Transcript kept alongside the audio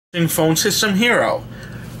In Phonesystemhero.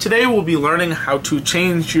 Today we'll be learning how to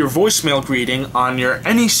change your voicemail greeting on your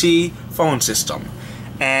NEC phone system.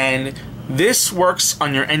 And this works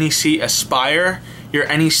on your NEC Aspire, your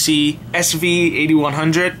NEC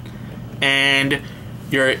SV8100, and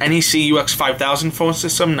your NEC UX5000 phone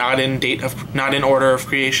system, not in order of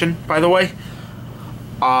creation, by the way.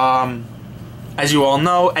 As you all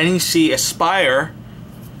know, NEC Aspire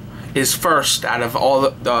is first out of all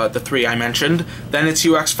the three I mentioned. Then it's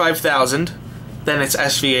UX5000, then it's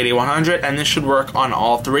SV8100, and this should work on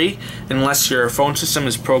all three unless your phone system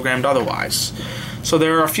is programmed otherwise. So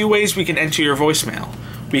there are a few ways we can enter your voicemail.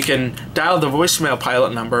 We can dial the voicemail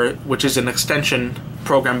pilot number, which is an extension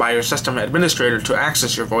programmed by your system administrator to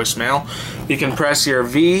access your voicemail. You can press your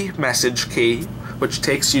V message key, which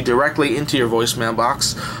takes you directly into your voicemail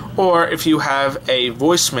box, or if you have a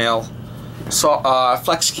voicemail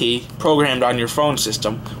flex key programmed on your phone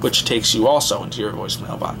system, which takes you also into your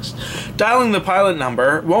voicemail box. Dialing the pilot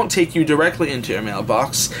number won't take you directly into your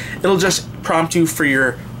mailbox. It'll just prompt you for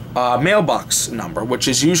your mailbox number, which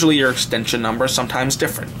is usually your extension number, sometimes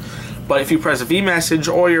different. But if you press a V message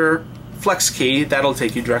or your flex key, that'll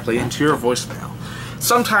take you directly into your voicemail.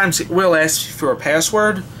 Sometimes it will ask you for a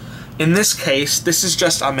password. In this case, this is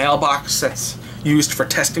just a mailbox that's used for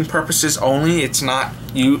testing purposes only. It's not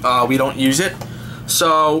we don't use it.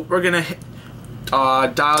 So we're gonna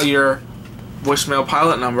dial your voicemail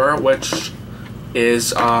pilot number, which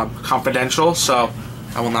is confidential, so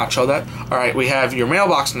I will not show that. Alright, we have your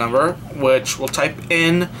mailbox number, which we'll type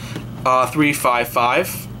in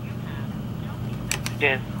 355.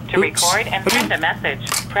 To record and send a message.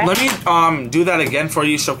 Let me do that again for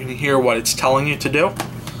you so we can hear what it's telling you to do.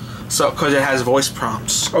 So, because it has voice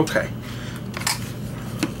prompts. Okay.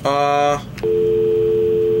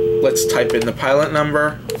 Let's type in the pilot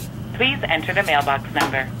number. Please enter the mailbox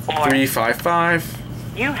number. Or 355.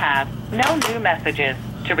 You have no new messages.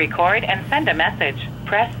 To record and send a message,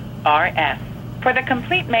 press RS. For the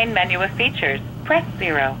complete main menu of features, press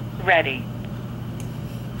 0. Ready.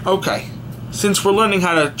 Okay. Since we're learning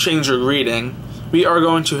how to change your greeting, we are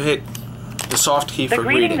going to hit the soft key for greeting.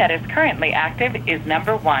 The greeting that is currently active is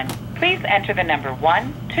number 1. Please enter the number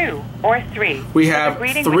 1, 2, or 3. We have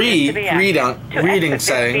three greeting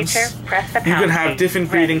settings. You can have different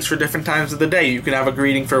greetings for different times of the day. You can have a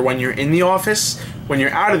greeting for when you're in the office, when you're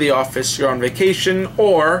out of the office, you're on vacation,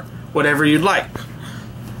 or whatever you'd like.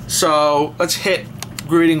 So let's hit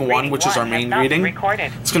greeting 1, which is our main greeting.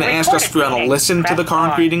 It's going to ask us if we want to listen to the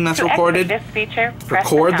current greeting that's recorded,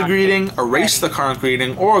 record the greeting, erase the current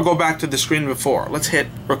greeting, or go back to the screen before. Let's hit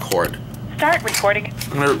record. Start recording.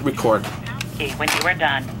 I'm going to record. When you are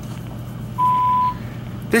done.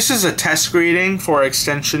 This is a test greeting for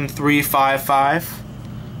extension 355.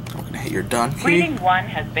 I'm going to hit your done key. Greeting 1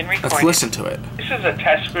 has been recorded. Let's listen to it. This is a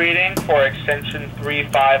test greeting for extension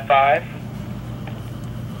 355.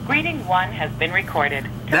 Greeting 1 has been recorded.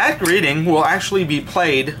 That greeting will actually be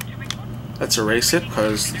played. Let's erase it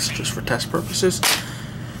because it's just for test purposes.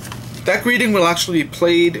 That greeting will actually be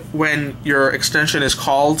played when your extension is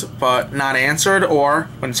called but not answered, or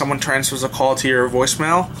when someone transfers a call to your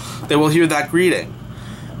voicemail, they will hear that greeting.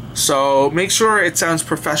 So make sure it sounds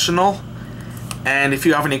professional, and if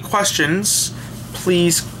you have any questions,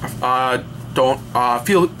 please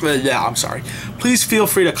please feel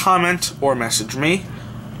free to comment or message me,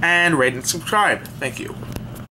 and rate and subscribe. Thank you.